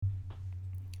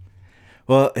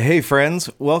Well, hey,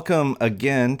 friends, welcome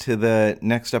again to the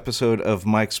next episode of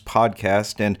Mike's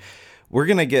podcast. And we're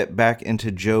going to get back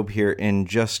into Job here in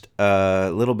just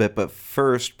a little bit. But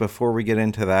first, before we get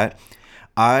into that,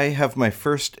 I have my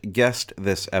first guest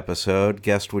this episode.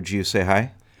 Guest, would you say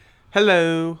hi?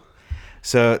 Hello.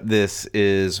 So this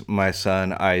is my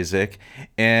son Isaac,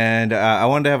 and I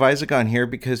wanted to have Isaac on here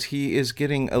because he is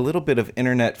getting a little bit of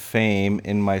internet fame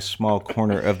in my small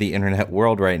corner of the internet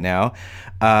world right now.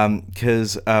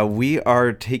 Because we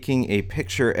are taking a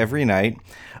picture every night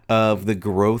of the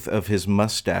growth of his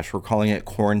mustache. We're calling it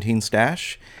Quarantine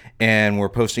Stash. And we're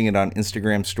posting it on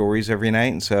Instagram stories every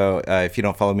night. And so if you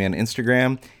don't follow me on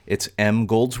Instagram, it's M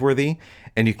Goldsworthy.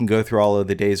 And you can go through all of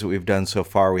the days that we've done so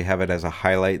far. We have it as a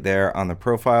highlight there on the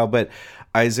profile. But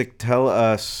Isaac, tell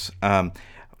us,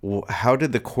 how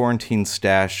did the Quarantine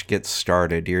Stash get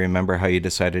started? Do you remember how you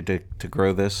decided to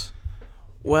grow this?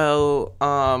 Well,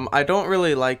 I don't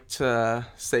really like to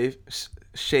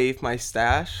shave my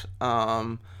stash.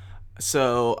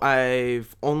 So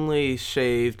I've only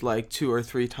shaved like 2 or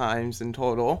 3 times in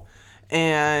total.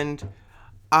 And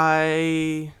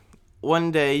I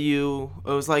one day it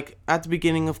was like at the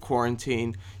beginning of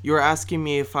quarantine, you were asking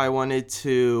me if I wanted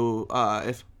to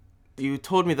if you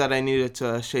told me that I needed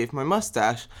to shave my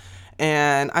mustache,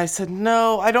 and I said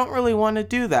no, I don't really want to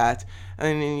do that.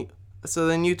 So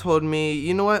then you told me,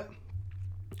 you know what?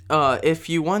 If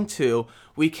you want to,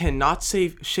 we cannot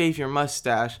shave your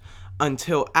mustache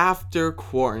until after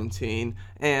quarantine.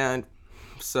 And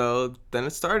so then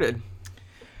it started.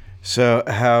 So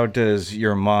how does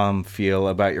your mom feel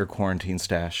about your quarantine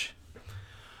stash?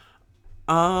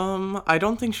 I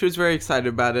don't think she was very excited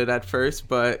about it at first,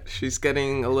 but she's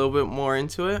getting a little bit more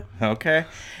into it. Okay.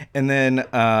 And then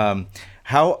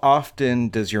how often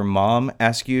does your mom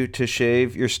ask you to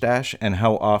shave your stash, and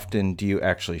how often do you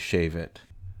actually shave it?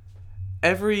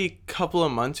 Every couple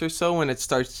of months or so, when it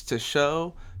starts to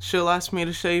show, she'll ask me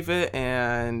to shave it,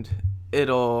 and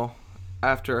it'll,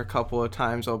 after a couple of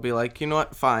times, I'll be like, you know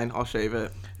what, fine, I'll shave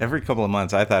it. Every couple of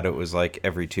months. I thought it was like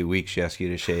every 2 weeks she asks you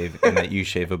to shave, and that you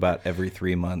shave about every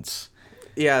 3 months.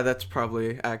 Yeah, that's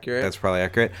probably accurate. That's probably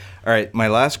accurate. All right, my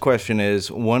last question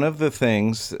is one of the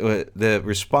things, the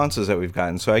responses that we've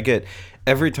gotten. So I get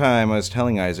every time, I was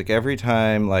telling Isaac, every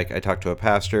time like I talk to a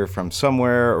pastor from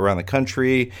somewhere around the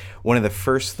country, one of the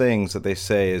first things that they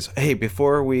say is, hey,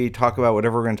 before we talk about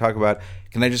whatever we're going to talk about,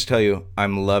 can I just tell you,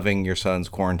 I'm loving your son's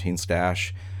quarantine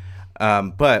stash.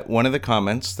 But one of the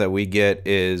comments that we get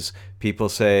is people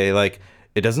say, like,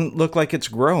 it doesn't look like it's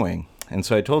growing. And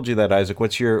so I told you that, Isaac.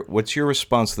 What's your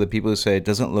response to the people who say it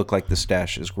doesn't look like the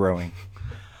stash is growing?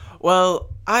 Well,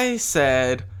 I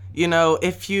said,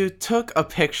 if you took a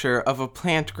picture of a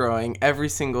plant growing every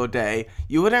single day,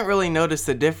 you wouldn't really notice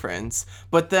the difference.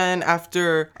 But then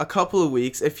after a couple of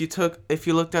weeks, if you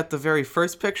looked at the very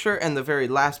first picture and the very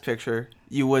last picture,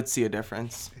 you would see a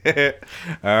difference.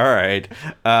 All right.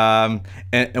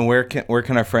 And where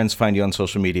can our friends find you on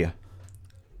social media?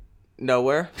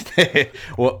 Nowhere.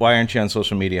 Why aren't you on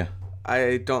social media?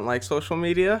 I don't like social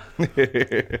media.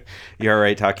 You all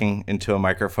right talking into a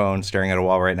microphone, staring at a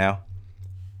wall right now?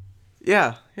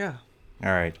 Yeah. All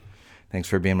right. Thanks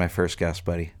for being my first guest,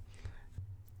 buddy.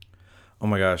 Oh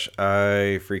my gosh,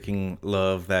 I freaking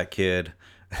love that kid.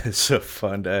 It's so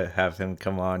fun to have him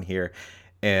come on here.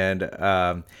 And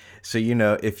so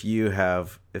if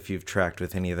you've tracked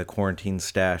with any of the quarantine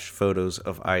stash photos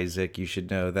of Isaac, you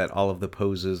should know that all of the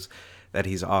poses that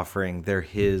he's offering, they're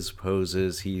his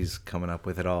poses. He's coming up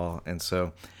with it all, and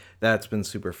so that's been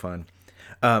super fun.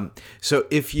 So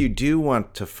if you do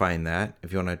want to find that,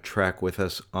 if you want to track with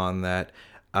us on that,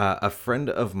 a friend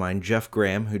of mine, Jeff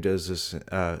Graham, who does this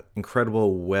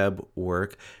incredible web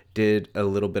work, did a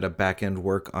little bit of back-end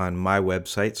work on my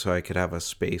website so I could have a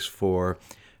space for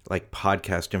like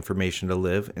podcast information to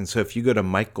live. And so if you go to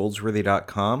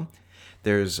mikegoldsworthy.com,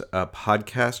 there's a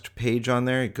podcast page on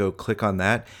there. Go click on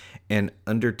that. And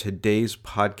under today's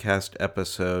podcast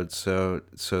episode, so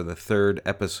the third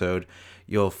episode,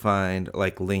 you'll find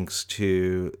like links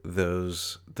to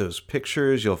those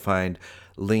pictures. You'll find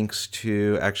links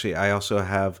to, actually, I also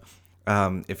have,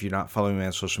 if you're not following me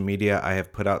on social media, I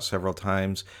have put out several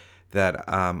times that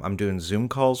I'm doing Zoom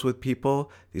calls with people,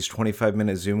 these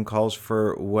 25-minute Zoom calls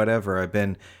for whatever.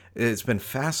 It's been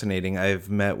fascinating. I've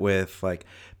met with like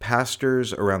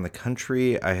pastors around the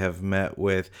country. I have met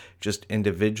with just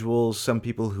individuals, some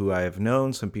people who I have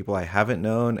known, some people I haven't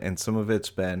known, and some of it's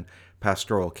been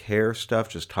pastoral care stuff,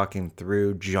 just talking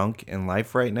through junk in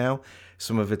life right now.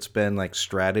 Some of it's been like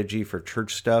strategy for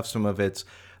church stuff. Some of it's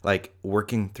like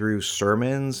working through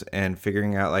sermons and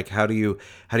figuring out like how do you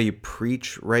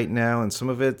preach right now, and some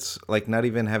of it's like not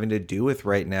even having to do with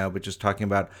right now, but just talking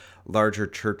about larger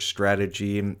church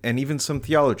strategy and even some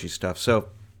theology stuff. So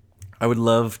I would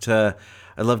love to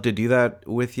I'd love to do that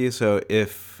with you. So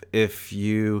if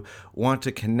you want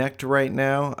to connect right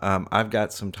now, I've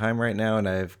got some time right now, and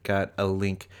I've got a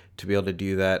link to be able to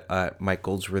do that at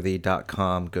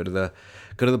mikegoldsworthy.com. Go to the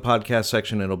podcast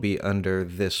section. It'll be under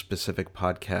this specific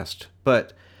podcast.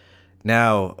 But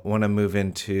now I want to move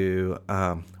into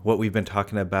what we've been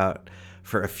talking about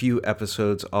for a few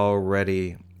episodes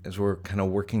already, as we're kind of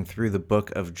working through the book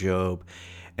of Job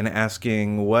and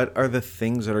asking what are the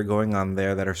things that are going on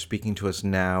there that are speaking to us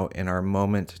now in our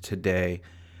moment today.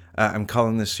 I'm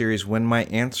calling this series When My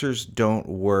Answers Don't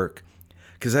Work,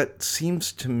 because that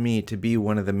seems to me to be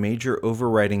one of the major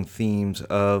overriding themes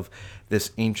of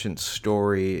this ancient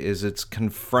story. Is it's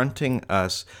confronting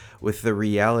us with the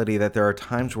reality that there are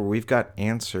times where we've got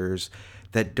answers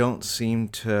that don't seem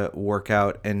to work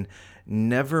out, and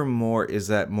never more is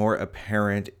that more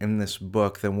apparent in this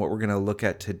book than what we're going to look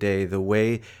at today, the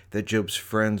way that Job's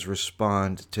friends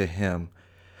respond to him.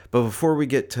 But before we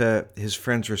get to his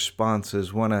friends'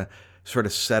 responses, want to sort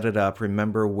of set it up,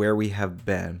 remember where we have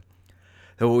been.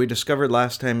 So what we discovered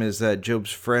last time is that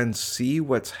Job's friends see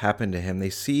what's happened to him. They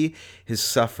see his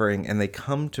suffering, and they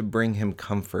come to bring him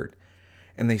comfort.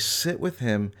 And they sit with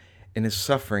him in his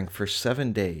suffering for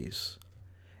 7 days.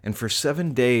 And for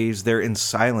 7 days, they're in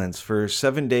silence. For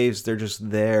 7 days, they're just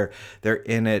there. They're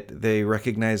in it. They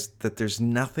recognize that there's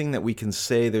nothing that we can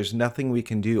say. There's nothing we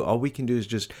can do. All we can do is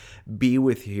just be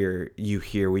with you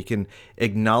here. We can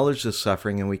acknowledge the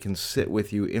suffering, and we can sit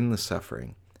with you in the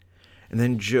suffering. And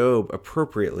then Job,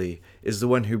 appropriately, is the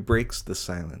one who breaks the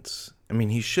silence. I mean,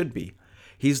 he should be.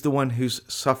 He's the one who's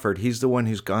suffered. He's the one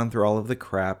who's gone through all of the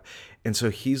crap. And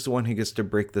so he's the one who gets to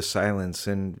break the silence.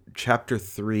 And chapter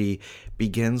 3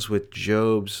 begins with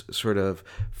Job's sort of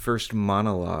first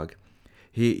monologue.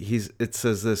 It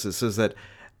says that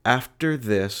after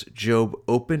this, Job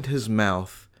opened his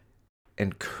mouth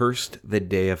and cursed the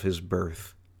day of his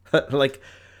birth. Like,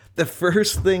 the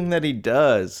first thing that he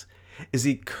does is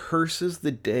he curses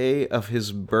the day of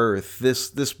his birth.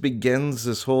 This begins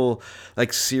this whole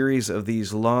like series of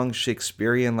these long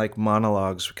Shakespearean like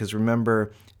monologues, because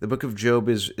remember, the book of Job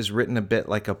is written a bit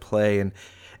like a play, and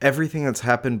everything that's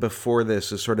happened before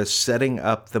this is sort of setting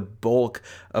up the bulk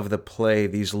of the play,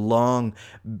 these long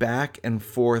back and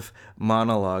forth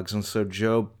monologues. And so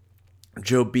Job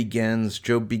begins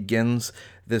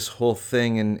this whole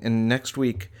thing, and next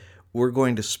week we're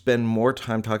going to spend more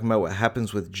time talking about what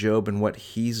happens with Job and what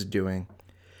he's doing.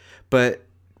 But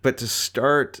to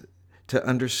start to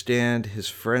understand his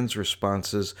friends'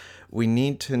 responses, we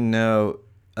need to know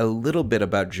a little bit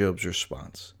about Job's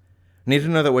response. We need to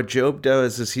know that what Job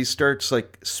does is he starts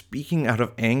like speaking out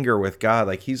of anger with God.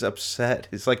 Like, he's upset.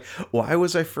 He's like, why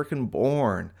was I freaking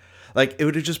born? Like, it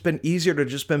would have just been easier to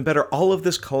just been better. All of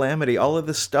this calamity, all of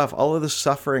this stuff, all of this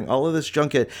suffering, all of this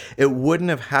junk, it wouldn't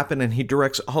have happened. And he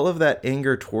directs all of that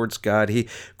anger towards God. He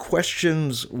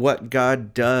questions what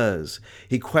God does.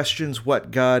 He questions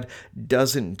what God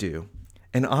doesn't do.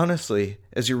 And honestly,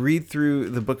 as you read through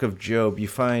the book of Job, you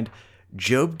find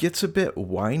Job gets a bit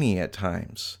whiny at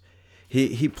times.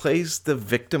 He plays the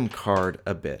victim card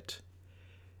a bit.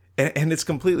 And it's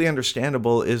completely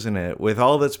understandable, isn't it? With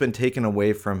all that's been taken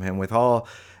away from him, with all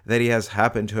that he has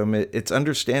happened to him, it's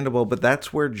understandable, but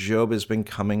that's where Job has been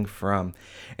coming from.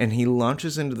 And he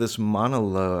launches into this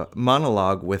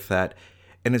monologue with that,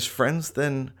 and his friends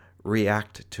then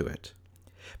react to it.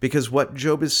 Because what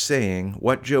Job is saying,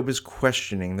 what Job is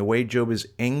questioning, the way Job is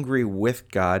angry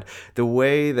with God, the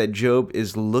way that Job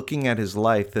is looking at his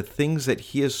life, the things that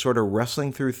he is sort of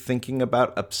wrestling through, thinking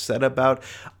about, upset about,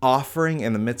 offering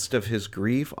in the midst of his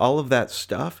grief, all of that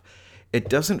stuff, it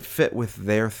doesn't fit with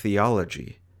their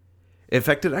theology. In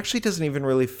fact, it actually doesn't even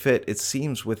really fit, it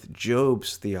seems, with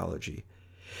Job's theology.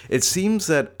 It seems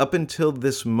that up until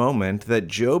this moment, that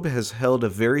Job has held a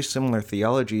very similar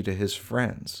theology to his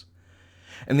friends.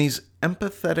 And these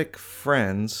empathetic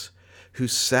friends who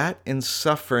sat in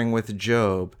suffering with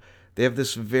Job, they have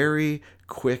this very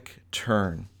quick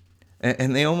turn.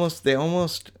 And they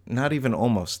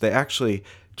actually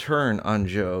turn on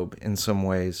Job in some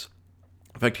ways.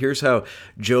 In fact, here's how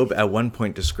Job at one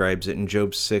point describes it in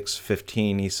Job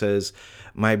 6:15. He says,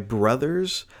 "My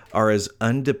brothers are as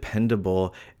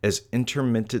undependable as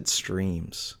intermittent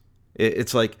streams."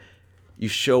 It's like you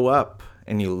show up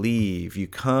and you leave, you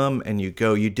come and you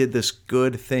go. You did this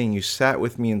good thing. You sat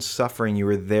with me in suffering. You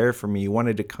were there for me. You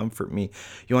wanted to comfort me.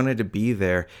 You wanted to be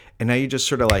there. And now you just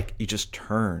sort of like, you just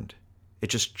turned. It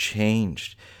just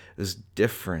changed. It was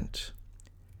different.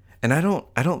 And I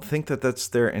don't think that that's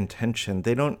their intention.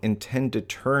 They don't intend to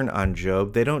turn on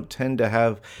Job. They don't tend to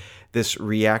have this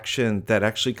reaction that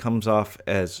actually comes off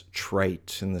as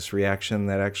trite, and this reaction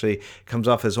that actually comes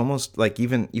off as almost like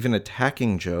even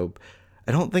attacking Job.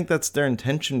 I don't think that's their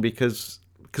intention because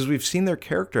we've seen their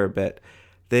character a bit.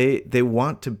 They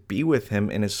want to be with him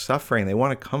in his suffering. They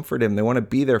want to comfort him. They want to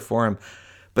be there for him,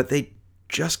 but they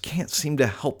just can't seem to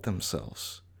help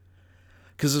themselves.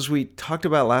 Because as we talked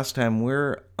about last time,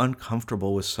 we're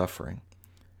uncomfortable with suffering.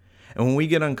 And when we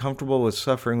get uncomfortable with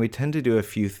suffering, we tend to do a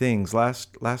few things.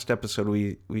 Last episode,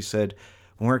 we said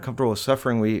when we're uncomfortable with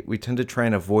suffering, we tend to try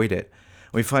and avoid it.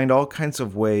 We find all kinds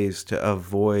of ways to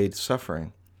avoid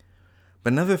suffering.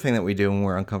 But another thing that we do when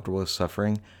we're uncomfortable with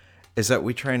suffering is that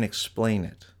we try and explain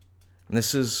it. And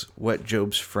this is what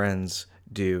Job's friends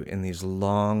do in these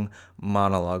long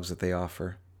monologues that they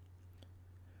offer.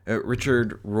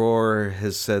 Richard Rohr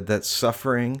has said that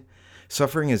suffering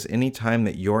is any time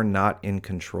that you're not in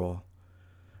control.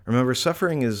 Remember,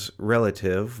 suffering is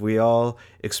relative. We all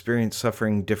experience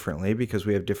suffering differently because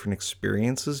we have different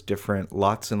experiences, different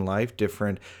lots in life,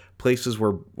 different places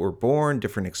where we're born,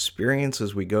 different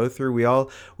experiences we go through. We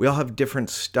all have different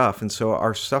stuff. And so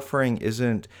our suffering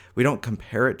we don't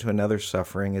compare it to another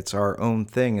suffering. It's our own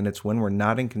thing. And it's when we're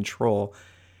not in control.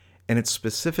 And it's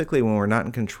specifically when we're not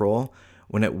in control,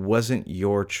 when it wasn't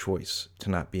your choice to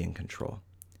not be in control.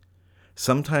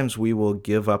 Sometimes we will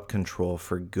give up control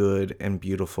for good and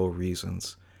beautiful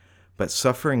reasons, but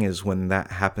suffering is when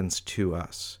that happens to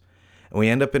us. And we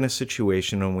end up in a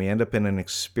situation and we end up in an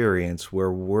experience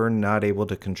where we're not able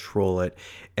to control it,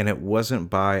 and it wasn't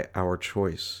by our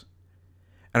choice.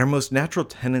 And our most natural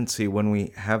tendency when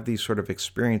we have these sort of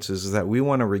experiences is that we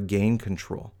want to regain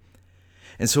control.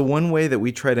 And so one way that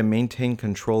we try to maintain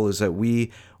control is that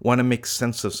we want to make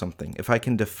sense of something. If I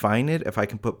can define it, if I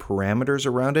can put parameters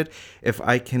around it, if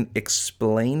I can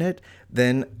explain it,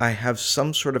 then I have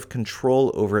some sort of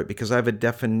control over it because I have a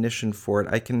definition for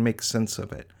it. I can make sense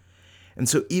of it. And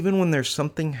so even when there's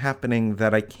something happening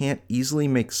that I can't easily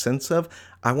make sense of,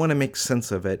 I want to make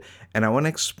sense of it and I want to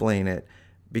explain it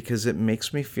because it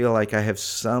makes me feel like I have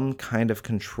some kind of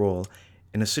control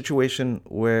in a situation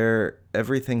where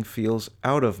everything feels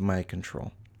out of my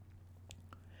control.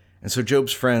 And so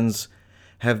Job's friends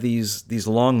have these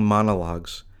long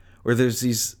monologues where there's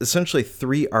these essentially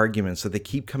three arguments that they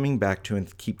keep coming back to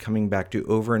and keep coming back to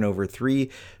over and over, three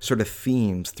sort of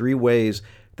themes, three ways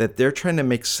that they're trying to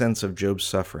make sense of Job's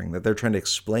suffering, that they're trying to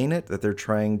explain it, that they're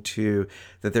trying to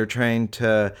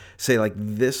say, like,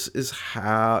 this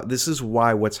is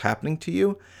why what's happening to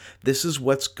you, this is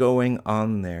what's going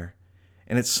on there.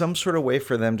 And it's some sort of way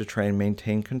for them to try and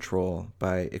maintain control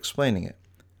by explaining it.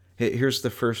 Here's the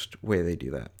first way they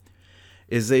do that,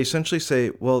 is they essentially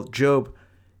say, well, Job,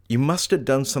 you must have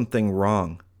done something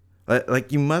wrong.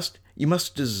 Like you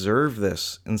must deserve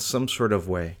this in some sort of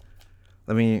way.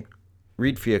 Let me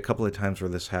read for you a couple of times where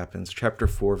this happens. Chapter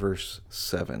 4, verse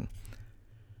 7.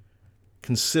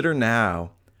 Consider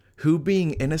now, who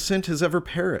being innocent has ever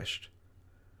perished?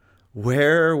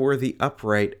 Where were the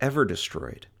upright ever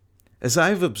destroyed? As I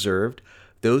have observed,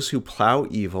 those who plow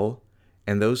evil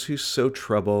and those who sow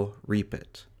trouble reap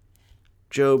it.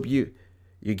 Job, you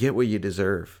get what you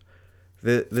deserve.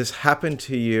 This happened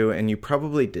to you and you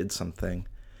probably did something.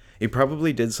 You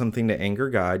probably did something to anger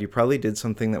God. You probably did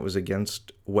something that was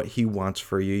against what he wants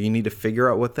for you. You need to figure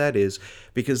out what that is,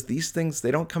 because these things,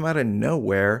 they don't come out of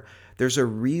nowhere. There's a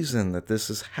reason that this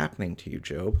is happening to you,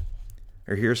 Job.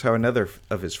 Or here's how another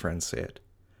of his friends say it.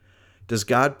 Does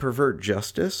God pervert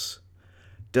justice?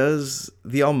 Does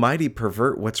the Almighty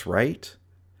pervert what's right?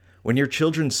 When your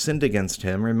children sinned against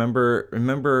him, remember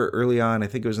early on, I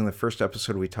think it was in the first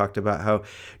episode, we talked about how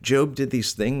Job did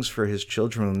these things for his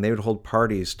children, and they would hold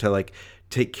parties to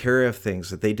take care of things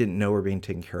that they didn't know were being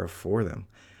taken care of for them.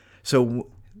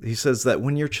 So he says that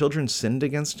when your children sinned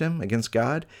against him, against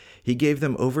God, he gave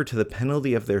them over to the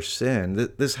penalty of their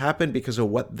sin. This happened because of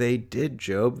what they did,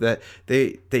 Job, that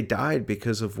they died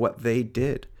because of what they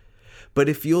did. But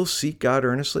if you'll seek God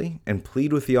earnestly and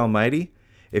plead with the Almighty,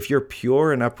 if you're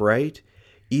pure and upright,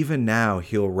 even now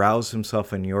he'll rouse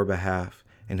himself on your behalf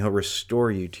and he'll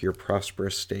restore you to your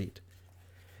prosperous state.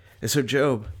 And so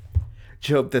Job,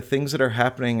 the things that are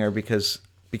happening are because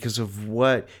of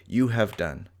what you have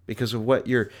done, because of what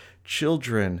your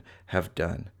children have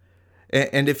done.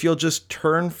 And if you'll just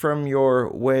turn from your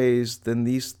ways, then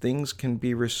these things can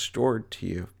be restored to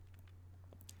you.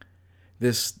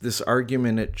 This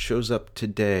argument, it shows up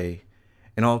today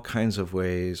in all kinds of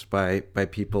ways by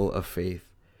people of faith.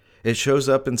 It shows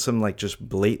up in some just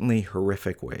blatantly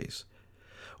horrific ways.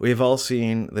 We've all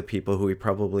seen the people who we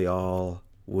probably all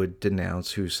would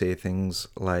denounce, who say things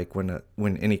like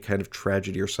when any kind of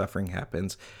tragedy or suffering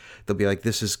happens, they'll be like,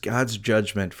 this is God's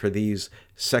judgment for these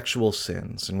sexual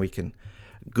sins. And we can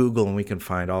Google and we can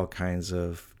find all kinds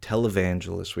of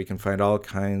televangelists. We can find all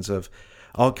kinds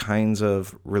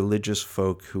of religious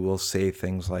folk who will say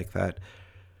things like that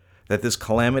this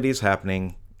calamity is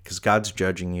happening because God's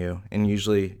judging you. And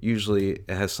usually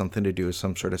it has something to do with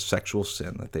some sort of sexual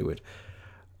sin that they would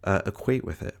equate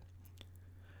with it.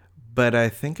 But I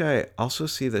think I also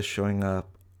see this showing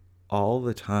up all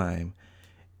the time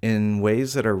in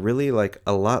ways that are really like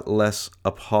a lot less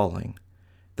appalling,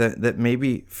 that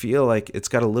maybe feel like it's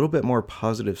got a little bit more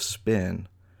positive spin.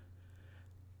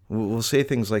 We'll say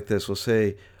things like this. We'll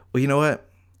say, well, you know what?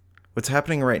 What's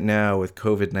happening right now with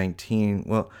COVID-19,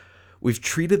 well, we've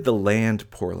treated the land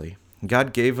poorly.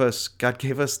 God gave us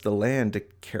the land to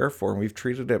care for, and we've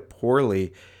treated it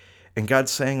poorly. And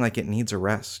God's saying like it needs a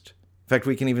rest. In fact,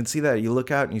 we can even see that. You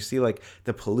look out and you see like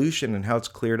the pollution and how it's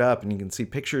cleared up, and you can see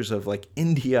pictures of like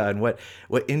India and what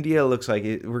India looks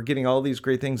like. We're getting all these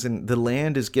great things, and the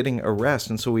land is getting a rest.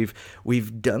 And so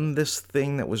we've done this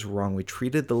thing that was wrong. We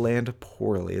treated the land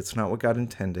poorly. It's not what God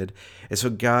intended. And so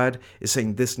God is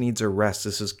saying this needs a rest.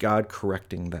 This is God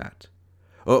correcting that.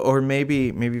 Or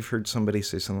maybe you've heard somebody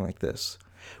say something like this.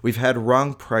 We've had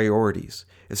wrong priorities.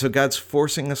 And so God's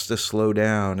forcing us to slow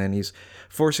down, and he's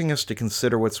forcing us to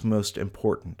consider what's most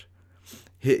important.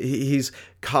 He's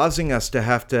causing us to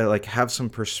have some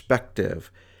perspective,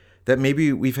 that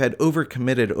maybe we've had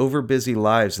overcommitted, overbusy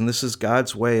lives, and this is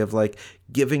God's way of like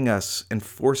giving us and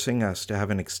forcing us to have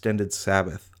an extended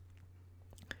Sabbath.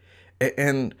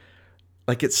 And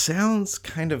like it sounds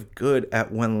kind of good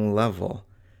at one level.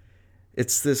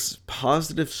 It's this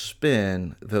positive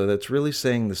spin, though, that's really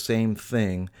saying the same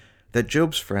thing that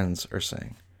Job's friends are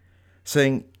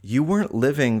saying you weren't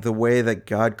living the way that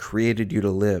God created you to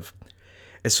live.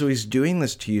 And so he's doing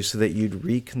this to you so that you'd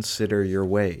reconsider your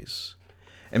ways.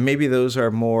 And maybe those are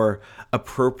more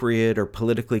appropriate or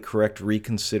politically correct,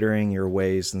 reconsidering your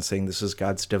ways and saying this is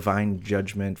God's divine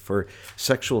judgment for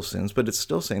sexual sins, but it's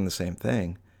still saying the same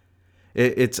thing.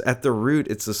 It's at the root,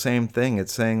 it's the same thing.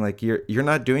 It's saying like you're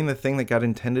not doing the thing that God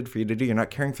intended for you to do. You're not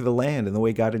caring for the land in the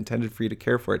way God intended for you to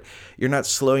care for it. You're not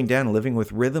slowing down, living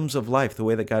with rhythms of life the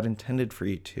way that God intended for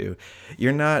you to.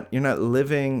 You're not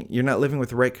living with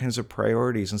the right kinds of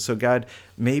priorities. And so God,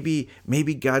 maybe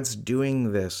God's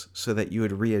doing this so that you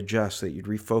would readjust, so that you'd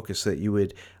refocus, so that you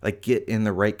would like get in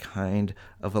the right kind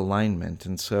of alignment.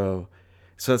 And so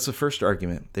that's the first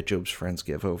argument that Job's friends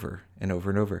give over and over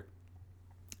and over.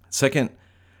 Second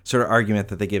sort of argument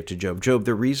that they give to Job. Job,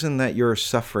 the reason that you're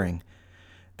suffering,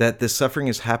 that this suffering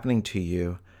is happening to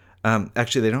you,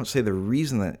 actually, they don't say the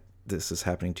reason that this is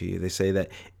happening to you. They say that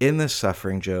in this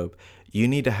suffering, Job, you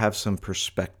need to have some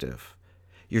perspective.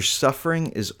 Your suffering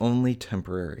is only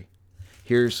temporary.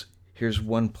 Here's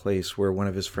one place where one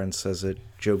of his friends says it,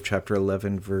 Job chapter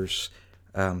 11, verse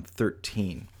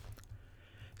 13.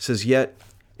 It says, yet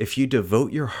if you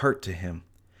devote your heart to him,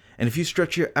 and if you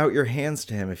stretch out your hands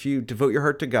to him, if you devote your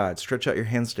heart to God, stretch out your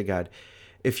hands to God,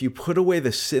 if you put away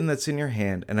the sin that's in your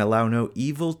hand and allow no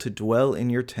evil to dwell in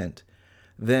your tent,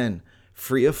 then,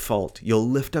 free of fault, you'll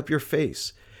lift up your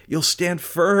face. You'll stand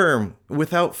firm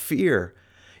without fear.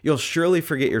 You'll surely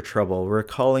forget your trouble,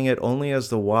 recalling it only as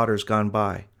the waters gone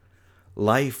by.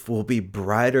 Life will be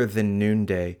brighter than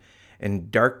noonday,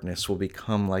 and darkness will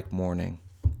become like morning.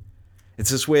 It's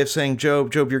this way of saying,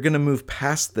 Job, you're going to move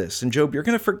past this. And Job, you're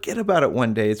going to forget about it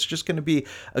one day. It's just going to be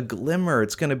a glimmer.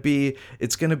 It's going to be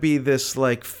this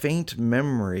like faint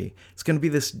memory. It's going to be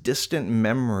this distant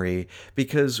memory,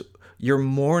 because your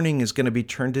mourning is going to be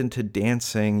turned into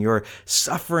dancing. Your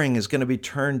suffering is going to be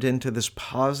turned into this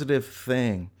positive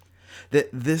thing. That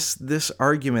this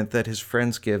argument that his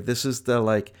friends give, this is the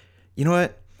like, you know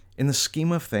what? In the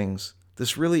scheme of things,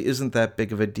 this really isn't that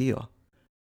big of a deal.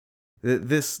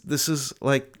 This is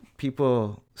like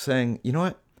people saying, you know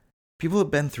what? People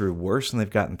have been through worse and they've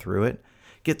gotten through it.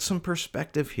 Get some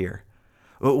perspective here.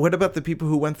 What about the people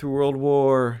who went through World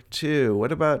War II?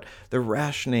 What about the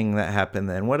rationing that happened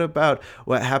then? What about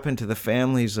what happened to the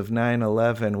families of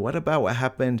 9/11? What about what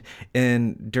happened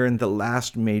during the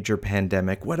last major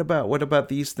pandemic? What about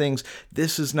these things?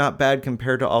 This is not bad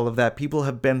compared to all of that. People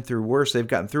have been through worse. They've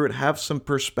gotten through it. Have some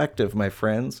perspective, my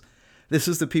friends. This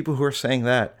is the people who are saying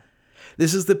that.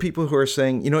 This is the people who are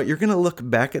saying, you know what, you're going to look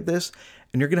back at this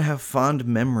and you're going to have fond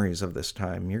memories of this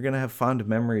time. You're going to have fond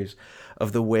memories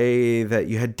of the way that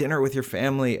you had dinner with your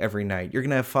family every night. You're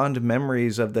going to have fond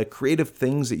memories of the creative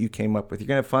things that you came up with. You're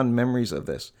going to have fond memories of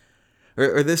this.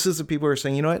 Or this is the people who are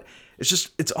saying, you know what?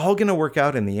 It's all going to work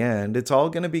out in the end. It's all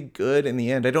going to be good in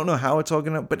the end. I don't know how it's all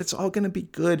going to, but it's all going to be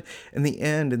good in the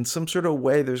end. In some sort of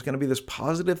way, there's going to be this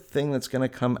positive thing that's going to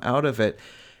come out of it.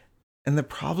 And the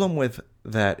problem with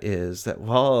that is that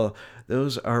while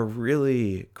those are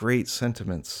really great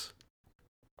sentiments,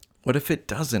 what if it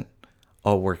doesn't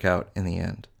all work out in the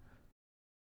end?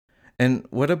 And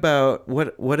what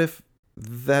if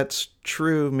that's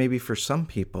true maybe for some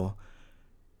people?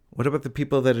 What about the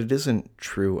people that it isn't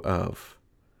true of?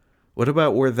 What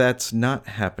about where that's not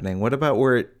happening? What about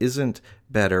where it isn't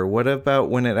better? What about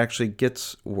when it actually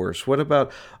gets worse? What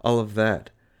about all of that?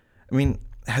 I mean,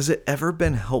 has it ever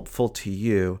been helpful to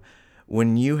you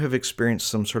when you have experienced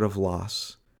some sort of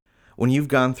loss? When you've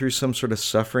gone through some sort of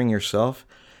suffering yourself?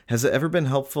 Has it ever been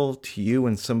helpful to you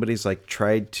when somebody's like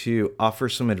tried to offer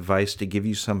some advice to give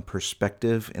you some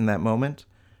perspective in that moment?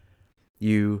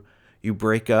 You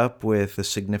break up with a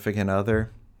significant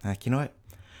other. Like, you know what?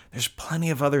 There's plenty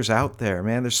of others out there,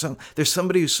 man. There's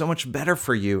somebody who's so much better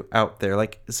for you out there.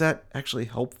 Like, is that actually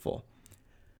helpful?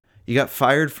 You got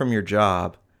fired from your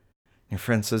job. Your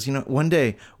friend says, you know, one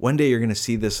day you're going to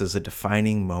see this as a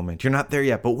defining moment. You're not there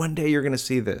yet, but one day you're going to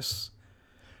see this.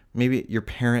 Maybe your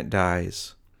parent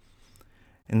dies.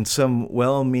 And some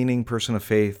well-meaning person of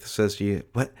faith says to you,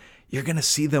 what? You're going to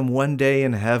see them one day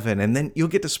in heaven, and then you'll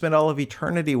get to spend all of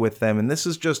eternity with them. And this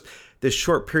is just this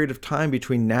short period of time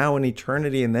between now and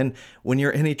eternity. And then when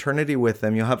you're in eternity with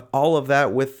them, you'll have all of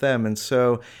that with them. And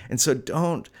so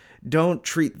don't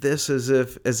treat this as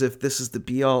if this is the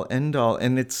be all end all.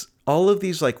 And it's all of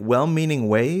these like well-meaning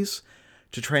ways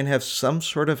to try and have some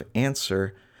sort of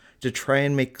answer, to try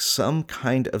and make some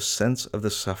kind of sense of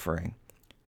the suffering.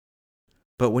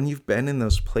 But when you've been in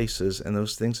those places and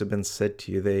those things have been said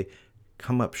to you, they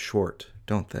come up short,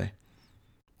 don't they?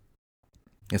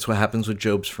 It's what happens with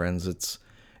Job's friends. It's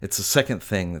the second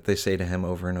thing that they say to him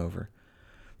over and over.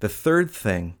 The third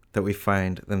thing that we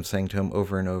find them saying to him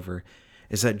over and over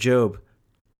is that, Job,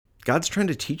 God's trying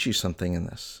to teach you something in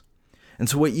this. And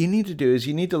so what you need to do is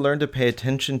you need to learn to pay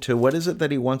attention to what is it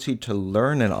that he wants you to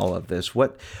learn in all of this.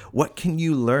 What can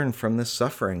you learn from this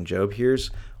suffering, Job?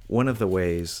 Here's one of the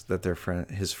ways that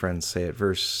his friends say it.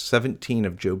 Verse 17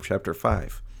 of Job chapter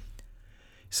 5.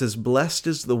 He says, blessed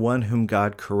is the one whom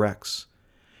God corrects.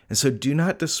 And so do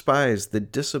not despise the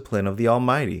discipline of the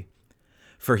Almighty.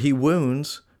 For he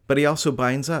wounds, but he also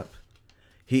binds up.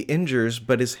 He injures,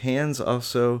 but his hands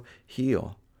also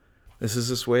heal. This is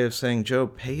this way of saying,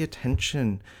 Job, pay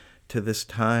attention to this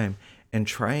time and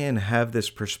try and have this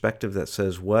perspective that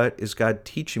says, what is God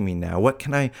teaching me now? What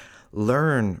can I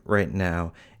learn right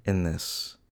now in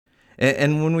this?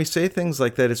 And when we say things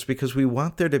like that, it's because we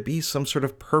want there to be some sort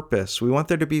of purpose. We want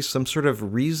there to be some sort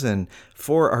of reason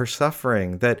for our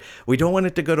suffering, that we don't want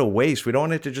it to go to waste. We don't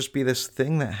want it to just be this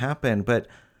thing that happened. But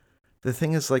the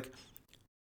thing is, like,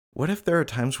 what if there are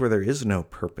times where there is no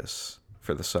purpose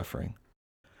for the suffering?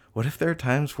 What if there are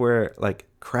times where, like,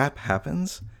 crap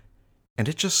happens and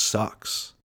it just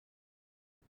sucks?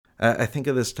 I think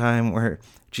of this time where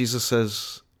Jesus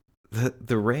says that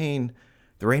the rain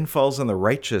falls on the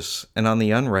righteous and on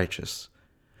the unrighteous.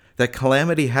 That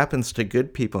calamity happens to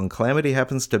good people and calamity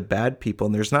happens to bad people,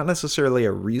 and there's not necessarily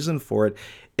a reason for it.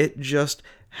 It just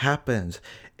happens.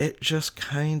 It just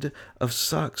kind of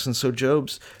sucks. And so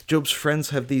Job's friends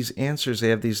have these answers. They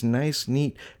have these nice,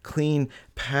 neat, clean,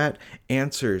 pat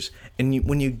answers. And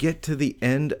when you get to the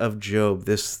end of Job,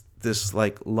 this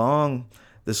long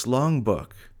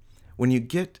book, when you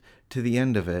get to the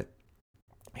end of it,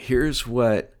 here's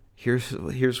what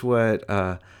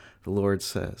the Lord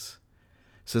says.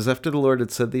 It says, after the Lord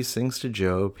had said these things to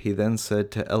Job, he then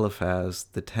said to Eliphaz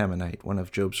the Temanite, one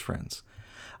of Job's friends,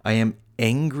 I am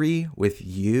angry with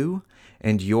you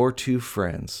and your two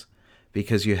friends,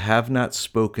 because you have not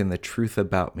spoken the truth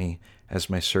about me as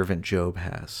my servant Job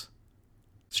has.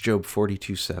 It's Job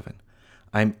 42:7.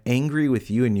 I'm angry with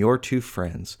you and your two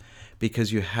friends,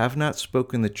 because you have not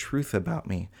spoken the truth about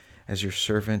me as your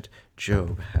servant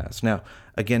Job has. Now,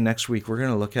 again, next week, we're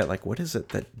going to look at, like, what is it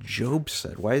that Job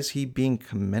said? Why is he being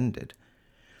commended?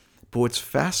 But what's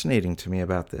fascinating to me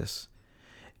about this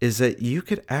is that you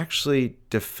could actually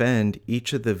defend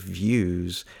each of the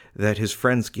views that his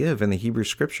friends give in the Hebrew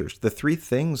Scriptures. The three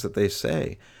things that they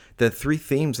say, the three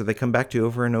themes that they come back to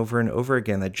over and over and over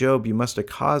again, that Job, you must have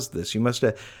caused this. You must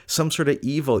have some sort of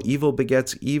evil. Evil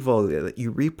begets evil. You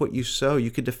reap what you sow.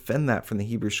 You could defend that from the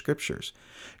Hebrew Scriptures.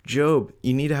 Job,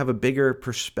 you need to have a bigger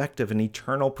perspective, an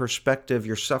eternal perspective.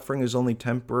 Your suffering is only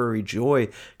temporary. Joy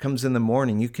comes in the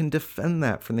morning. You can defend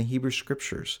that from the Hebrew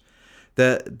Scriptures.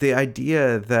 The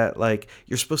idea that like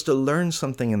you're supposed to learn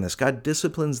something in this. God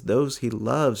disciplines those he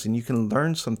loves, and you can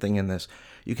learn something in this.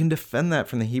 You can defend that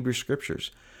from the Hebrew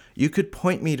scriptures. You could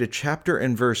point me to chapter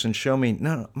and verse and show me,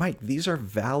 no, Mike, these are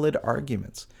valid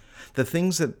arguments. The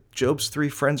things that Job's three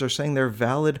friends are saying, they're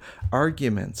valid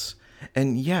arguments.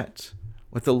 And yet,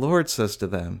 what the Lord says to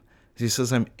them is he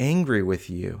says, I'm angry with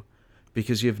you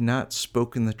because you have not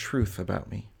spoken the truth about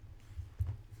me.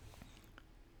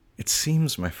 It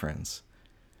seems, my friends,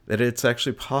 that it's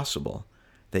actually possible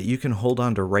that you can hold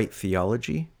on to right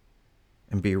theology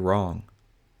and be wrong.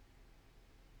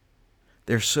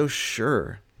 They're so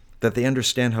sure that they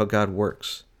understand how God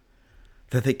works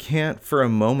that they can't for a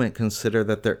moment consider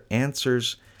that their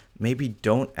answers maybe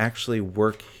don't actually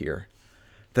work here,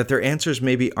 that their answers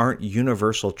maybe aren't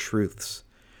universal truths,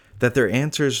 that their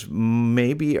answers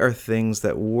maybe are things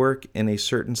that work in a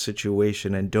certain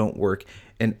situation and don't work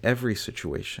in every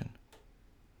situation.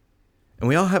 And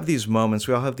we all have these moments,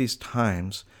 we all have these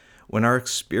times when our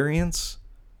experience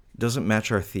doesn't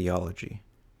match our theology.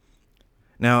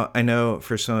 Now, I know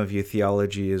for some of you,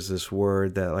 theology is this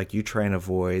word that like you try and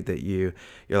avoid, that you're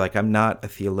like, I'm not a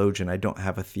theologian, I don't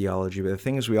have a theology. But the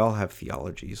thing is, we all have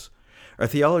theologies. Our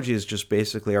theology is just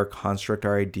basically our construct,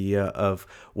 our idea of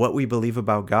what we believe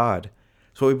about God.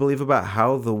 It's what we believe about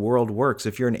how the world works.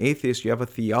 If you're an atheist, you have a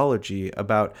theology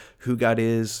about who God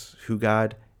is, who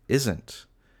God isn't.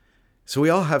 So we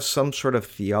all have some sort of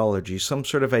theology, some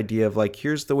sort of idea of like,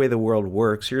 here's the way the world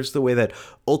works. Here's the way that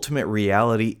ultimate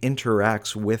reality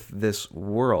interacts with this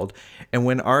world. And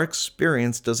when our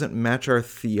experience doesn't match our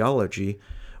theology,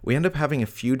 we end up having a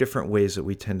few different ways that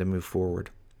we tend to move forward.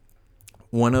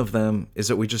 One of them is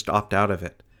that we just opt out of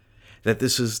it, that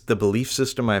this is the belief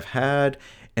system I've had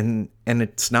and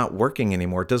it's not working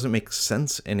anymore. It doesn't make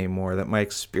sense anymore, that my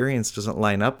experience doesn't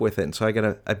line up with it. And so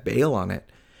I bail on it.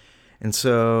 And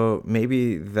so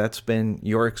maybe that's been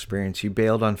your experience. You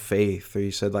bailed on faith, or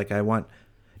you said, like, I want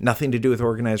nothing to do with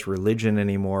organized religion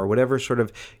anymore, whatever sort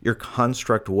of your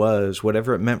construct was,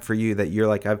 whatever it meant for you, that you're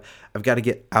like, I've got to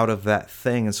get out of that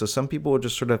thing. And so some people will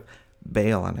just sort of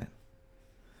bail on it.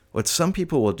 What some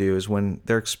people will do is when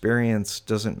their experience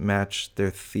doesn't match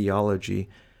their theology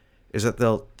is that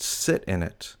they'll sit in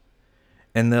it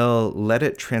and they'll let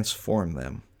it transform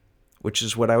them, which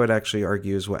is what I would actually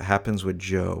argue is what happens with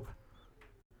Job.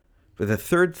 But the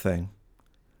third thing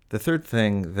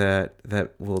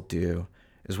that we'll do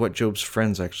is what Job's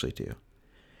friends actually do.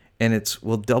 And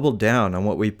we'll double down on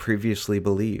what we previously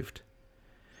believed.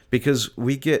 Because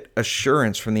we get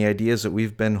assurance from the ideas that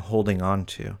we've been holding on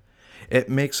to. It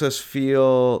makes us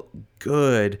feel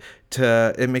good,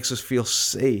 it makes us feel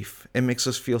safe, it makes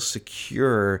us feel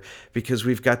secure, because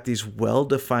we've got these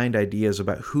well-defined ideas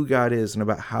about who God is and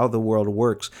about how the world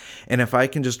works. And if I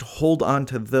can just hold on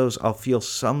to those, I'll feel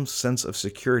some sense of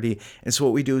security. And so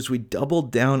what we do is we double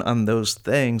down on those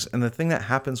things. And the thing that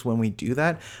happens when we do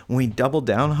that, when we double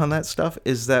down on that stuff,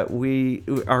 is that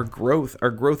our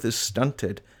growth is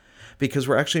stunted. Because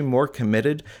we're actually more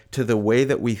committed to the way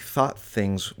that we thought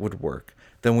things would work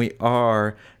than we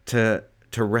are to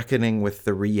reckoning with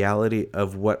the reality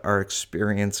of what our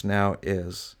experience now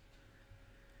is.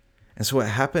 And so what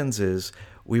happens is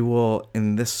we will,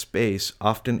 in this space,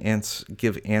 often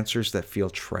give answers that feel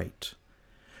trite.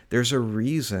 There's a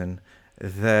reason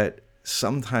that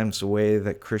sometimes the way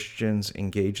that Christians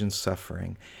engage in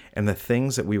suffering and the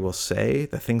things that we will say,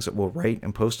 the things that we'll write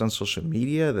and post on social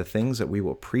media, the things that we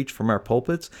will preach from our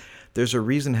pulpits, there's a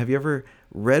reason. Have you ever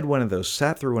read one of those,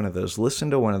 sat through one of those,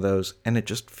 listened to one of those, and it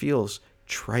just feels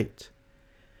trite?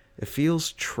 It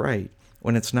feels trite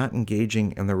when it's not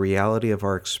engaging in the reality of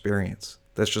our experience.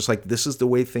 That's just like, this is the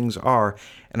way things are,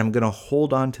 and I'm going to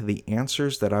hold on to the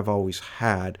answers that I've always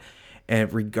had.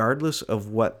 And regardless of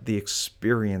what the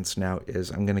experience now is,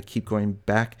 I'm going to keep going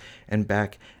back and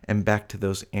back and back to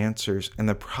those answers. And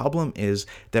the problem is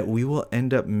that we will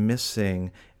end up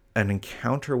missing an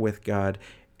encounter with God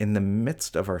in the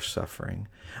midst of our suffering,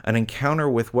 an encounter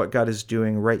with what God is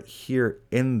doing right here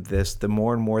in this, the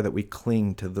more and more that we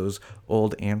cling to those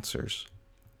old answers.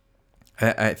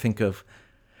 I think of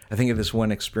this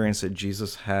one experience that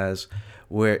Jesus has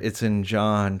where it's in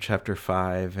John chapter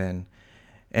 5,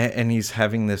 and he's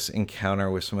having this encounter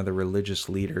with some of the religious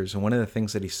leaders. And one of the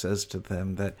things that he says to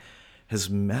them that has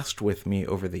messed with me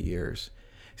over the years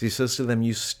is he says to them,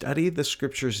 you study the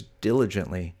scriptures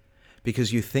diligently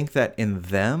because you think that in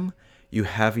them you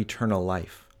have eternal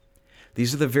life.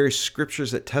 These are the very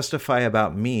scriptures that testify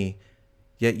about me,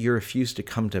 yet you refuse to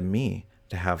come to me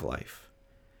to have life.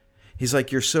 He's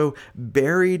like, you're so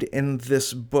buried in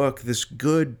this book, this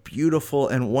good, beautiful,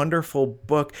 and wonderful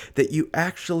book, that you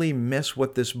actually miss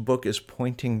what this book is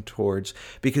pointing towards,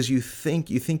 because you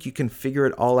think you can figure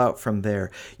it all out from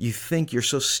there. You think you're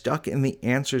so stuck in the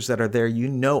answers that are there. You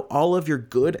know all of your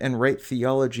good and right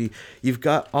theology. You've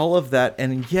got all of that,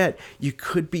 and yet you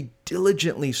could be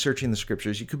diligently searching the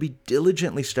scriptures. You could be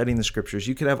diligently studying the scriptures.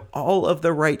 You could have all of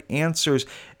the right answers,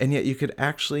 and yet you could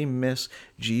actually miss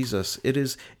Jesus. It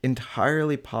is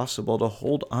entirely possible to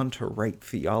hold on to right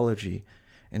theology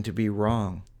and to be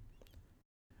wrong.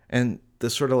 And the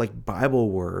sort of like Bible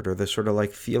word, or the sort of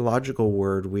like theological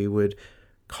word we would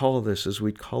call this, is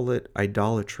we'd call it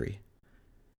idolatry.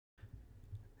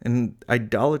 And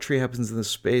idolatry happens in the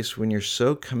space when you're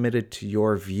so committed to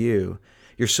your view,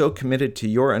 you're so committed to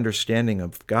your understanding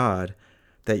of God,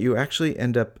 that you actually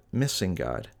end up missing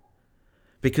God.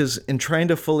 Because in trying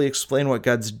to fully explain what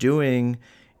God's doing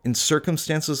in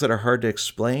circumstances that are hard to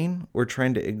explain, we're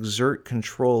trying to exert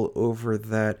control over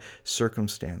that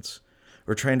circumstance.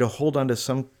 We're trying to hold on to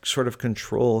some sort of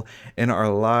control in our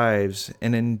lives.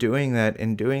 And in doing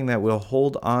that, we'll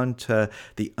hold on to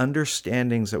the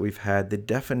understandings that we've had, the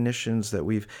definitions that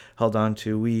we've held on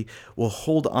to. We will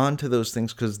hold on to those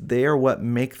things because they are what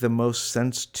make the most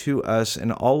sense to us.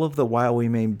 And all of the while, we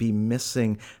may be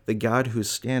missing the God who's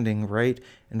standing right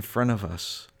in front of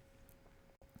us.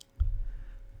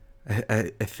 I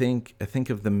think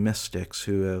of the mystics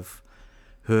who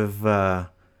have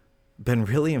been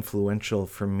really influential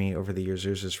for me over the years.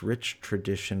 There's this rich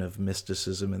tradition of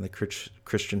mysticism in the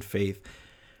Christian faith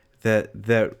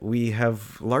that we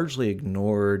have largely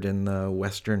ignored in the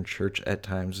Western church at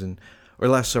times. And over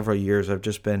the last several years, I've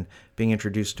just been being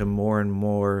introduced to more and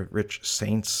more rich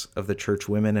saints of the church,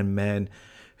 women and men,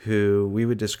 who we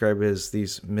would describe as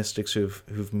these mystics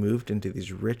who've moved into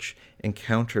these rich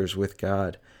encounters with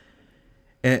God.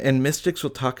 And mystics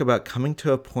will talk about coming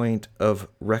to a point of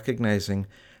recognizing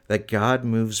that God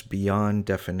moves beyond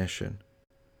definition.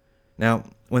 Now,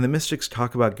 when the mystics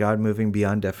talk about God moving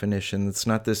beyond definition, it's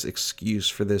not this excuse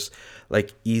for this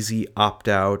like easy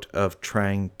opt-out of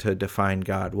trying to define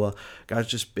God. Well, God's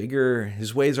just bigger.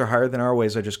 His ways are higher than our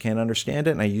ways. I just can't understand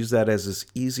it. And I use that as this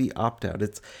easy opt-out.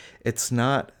 It's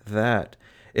not that.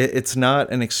 It's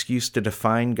not an excuse to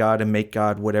define God and make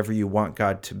God whatever you want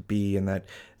God to be, and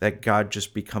that God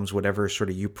just becomes whatever sort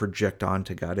of you project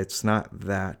onto God. It's not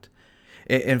that.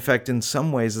 In fact, in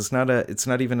some ways, it's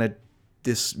not even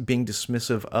being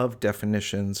dismissive of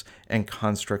definitions and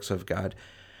constructs of God,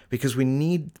 because we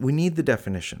need the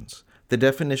definitions. The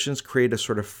definitions create a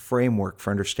sort of framework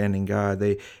for understanding God.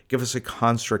 They give us a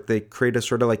construct. They create a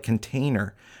sort of like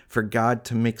container for God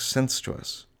to make sense to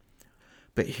us.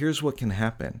 But here's what can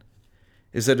happen,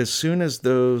 is that as soon as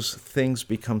those things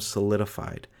become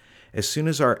solidified, as soon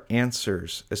as our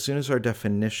answers, as soon as our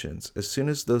definitions, as soon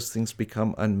as those things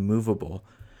become unmovable,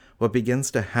 what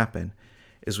begins to happen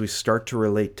is we start to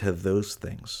relate to those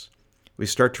things. We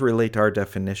start to relate to our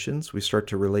definitions. We start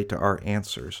to relate to our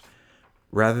answers,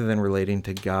 rather than relating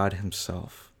to God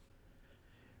himself.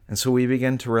 And so we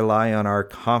begin to rely on our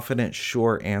confident,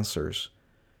 sure answers,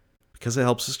 because it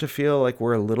helps us to feel like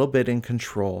we're a little bit in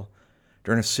control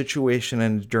during a situation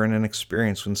and during an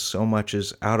experience when so much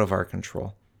is out of our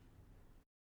control.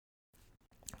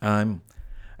 I'm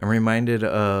reminded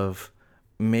of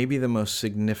maybe the most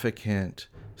significant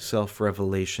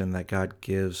self-revelation that God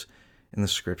gives in the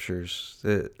scriptures.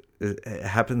 It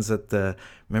happens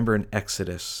remember in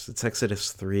Exodus, it's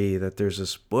Exodus 3, that there's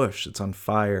this bush that's on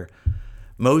fire.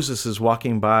 Moses is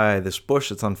walking by this bush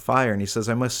that's on fire, and he says,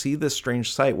 I must see this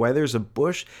strange sight, why there's a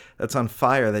bush that's on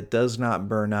fire that does not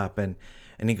burn up. And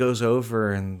he goes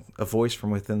over, and a voice from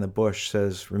within the bush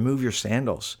says, remove your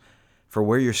sandals, for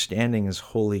where you're standing is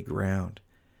holy ground.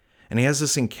 And he has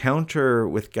this encounter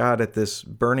with God at this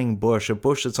burning bush, a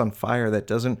bush that's on fire that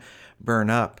doesn't burn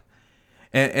up.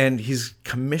 And he's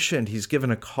commissioned, he's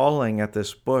given a calling at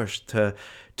this bush to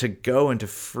go and to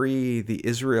free the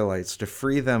Israelites, to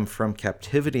free them from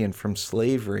captivity and from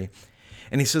slavery.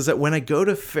 And he says that when I go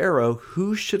to Pharaoh,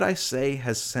 who should I say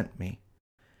has sent me?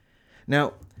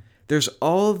 Now, there's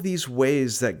all of these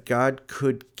ways that God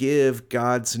could give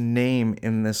God's name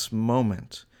in this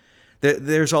moment.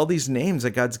 There's all these names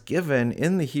that God's given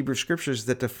in the Hebrew scriptures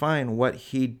that define what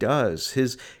he does,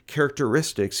 his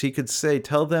characteristics. He could say,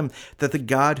 tell them that the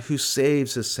God who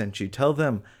saves has sent you. Tell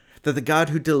them that the God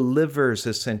who delivers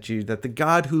has sent you, that the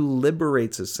God who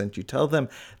liberates has sent you. Tell them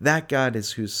that God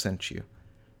is who's sent you.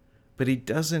 But he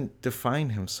doesn't define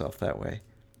himself that way.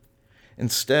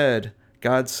 Instead,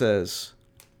 God says,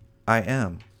 I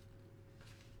am.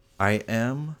 I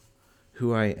am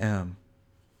who I am.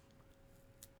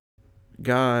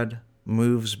 God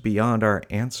moves beyond our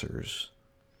answers,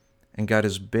 and God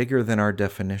is bigger than our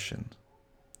definition.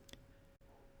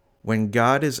 When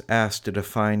God is asked to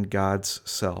define God's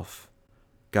self,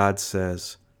 God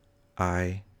says,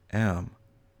 I am.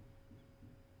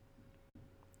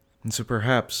 And so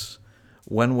perhaps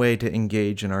one way to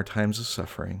engage in our times of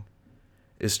suffering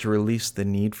is to release the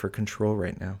need for control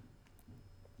right now.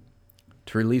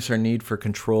 To release our need for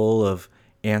control of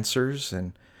answers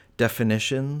and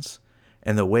definitions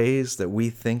and the ways that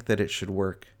we think that it should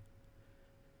work.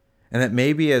 And that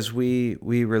maybe as we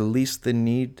release the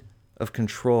need of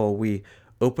control, we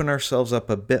open ourselves up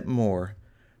a bit more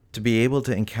to be able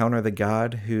to encounter the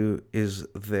God who is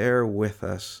there with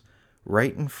us,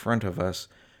 right in front of us,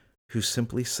 who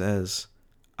simply says,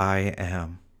 I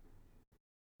am.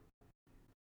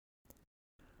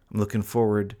 I'm looking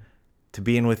forward to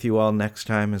being with you all next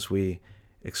time as we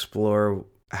explore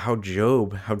how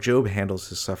Job handles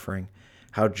his suffering,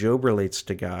 how Job relates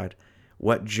to God,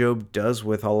 what Job does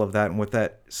with all of that, and what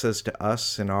that says to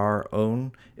us in our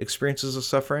own experiences of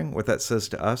suffering, what that says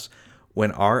to us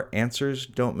when our answers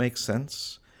don't make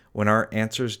sense, when our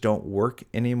answers don't work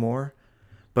anymore.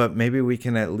 But maybe we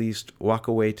can at least walk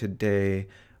away today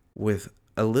with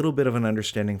a little bit of an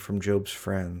understanding from Job's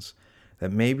friends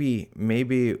that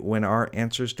maybe when our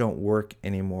answers don't work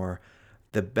anymore,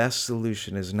 the best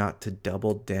solution is not to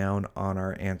double down on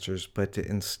our answers, but to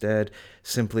instead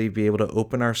simply be able to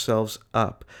open ourselves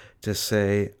up to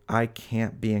say, I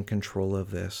can't be in control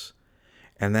of this.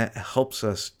 And that helps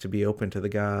us to be open to the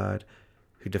God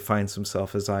who defines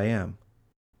himself as I am.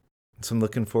 So I'm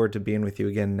looking forward to being with you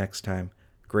again next time.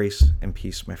 Grace and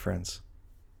peace, my friends.